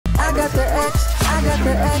got the X, I got the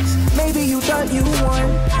X. Maybe you thought you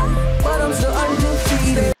won, but I'm still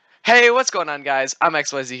undefeated. Hey, what's going on, guys? I'm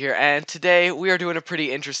XYZ here, and today we are doing a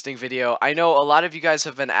pretty interesting video. I know a lot of you guys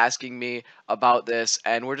have been asking me about this,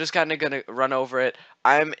 and we're just kind of going to run over it.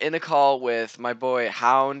 I'm in a call with my boy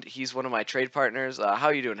Hound. He's one of my trade partners. How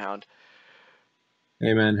you doing, Hound?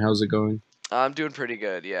 Hey man, how's it going? I'm doing pretty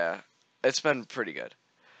good, yeah. It's been pretty good.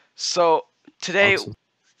 So, today Awesome.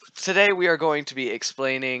 Today we are going to be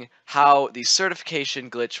explaining how the certification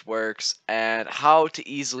glitch works and how to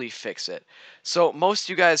easily fix it. So most of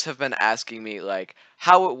you guys have been asking me like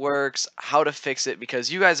how it works, how to fix it,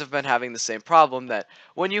 because you guys have been having the same problem that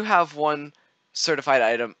when you have one certified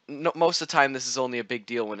item, no, most of the time this is only a big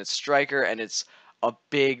deal when it's Striker, and it's a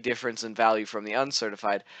big difference in value from the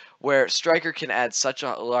uncertified. Where Striker can add such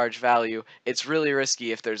a large value, it's really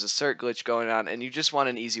risky if there's a cert glitch going on and you just want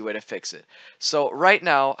an easy way to fix it. So right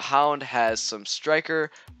now, Hound has some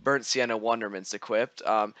Striker Burnt Sienna Wonderments equipped,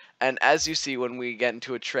 and as you see when we get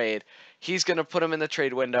into a trade, he's going to put them in the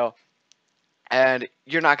trade window, and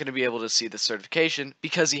you're not going to be able to see the certification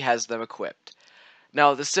because he has them equipped.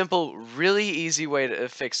 Now, the simple, really easy way to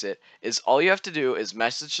fix it is all you have to do is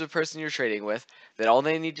message the person you're trading with that all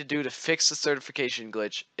they need to do to fix the certification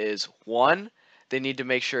glitch is, one, they need to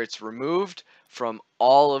make sure it's removed from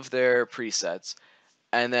all of their presets,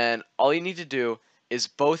 and then all you need to do is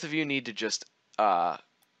both of you need to just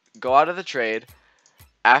go out of the trade.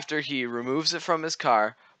 After he removes it from his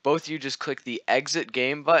car, both of you just click the exit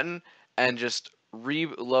game button and just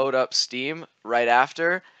reload up Steam right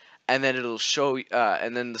after, and then it'll show,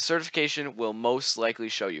 and then the certification will most likely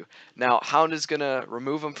show you. Now, Hound is gonna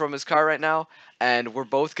remove him from his car right now, and we're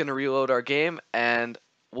both gonna reload our game, and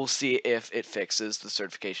we'll see if it fixes the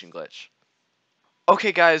certification glitch.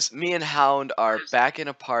 Okay, guys, me and Hound are back in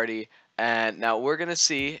a party, and now we're gonna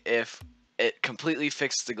see if it completely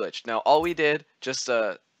fixed the glitch. Now, all we did, just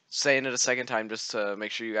saying it a second time, just to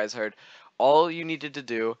make sure you guys heard, all you needed to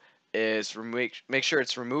do is make sure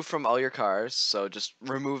it's removed from all your cars. So just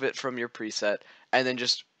remove it from your preset, and then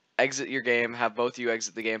just exit your game. Have both of you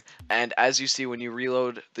exit the game, and as you see when you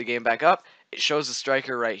reload the game back up, it shows the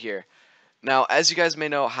Striker right here. Now, as you guys may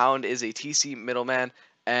know, Hound is a TC middleman,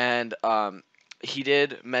 and he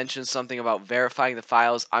did mention something about verifying the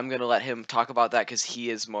files. I'm going to let him talk about that because he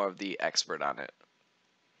is more of the expert on it.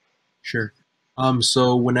 Sure.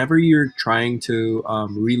 So whenever you're trying to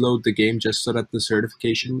reload the game just so that the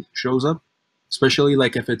certification shows up, especially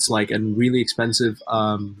like if it's like a really expensive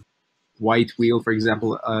white wheel, for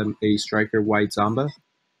example, a Striker white Zamba,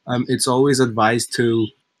 it's always advised to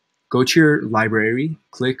go to your library,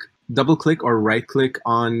 double click or right click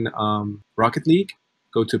on Rocket League,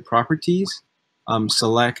 go to Properties,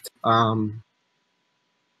 select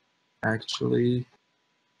actually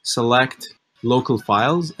select local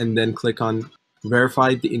files, and then click on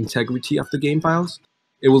verify the integrity of the game files.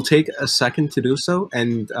 It will take a second to do so,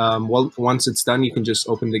 and once it's done, you can just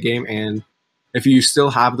open the game, and if you still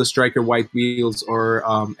have the Striker white wheels or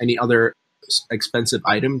any other expensive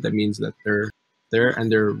item, that means that they're there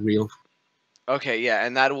and they're real. Okay, yeah,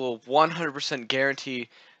 and that will 100% guarantee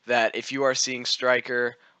that if you are seeing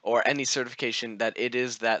Striker or any certification, that it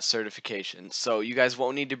is that certification. So you guys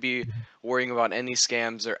won't need to be worrying about any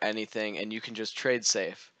scams or anything, and you can just trade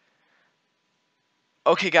safe.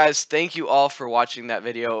 Okay, guys, thank you all for watching that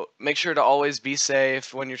video. Make sure to always be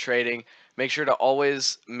safe when you're trading. Make sure to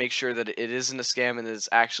always make sure that it isn't a scam and that it's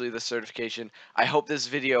actually the certification. I hope this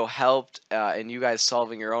video helped in you guys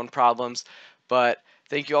solving your own problems. But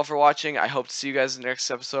thank you all for watching. I hope to see you guys in the next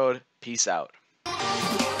episode. Peace out.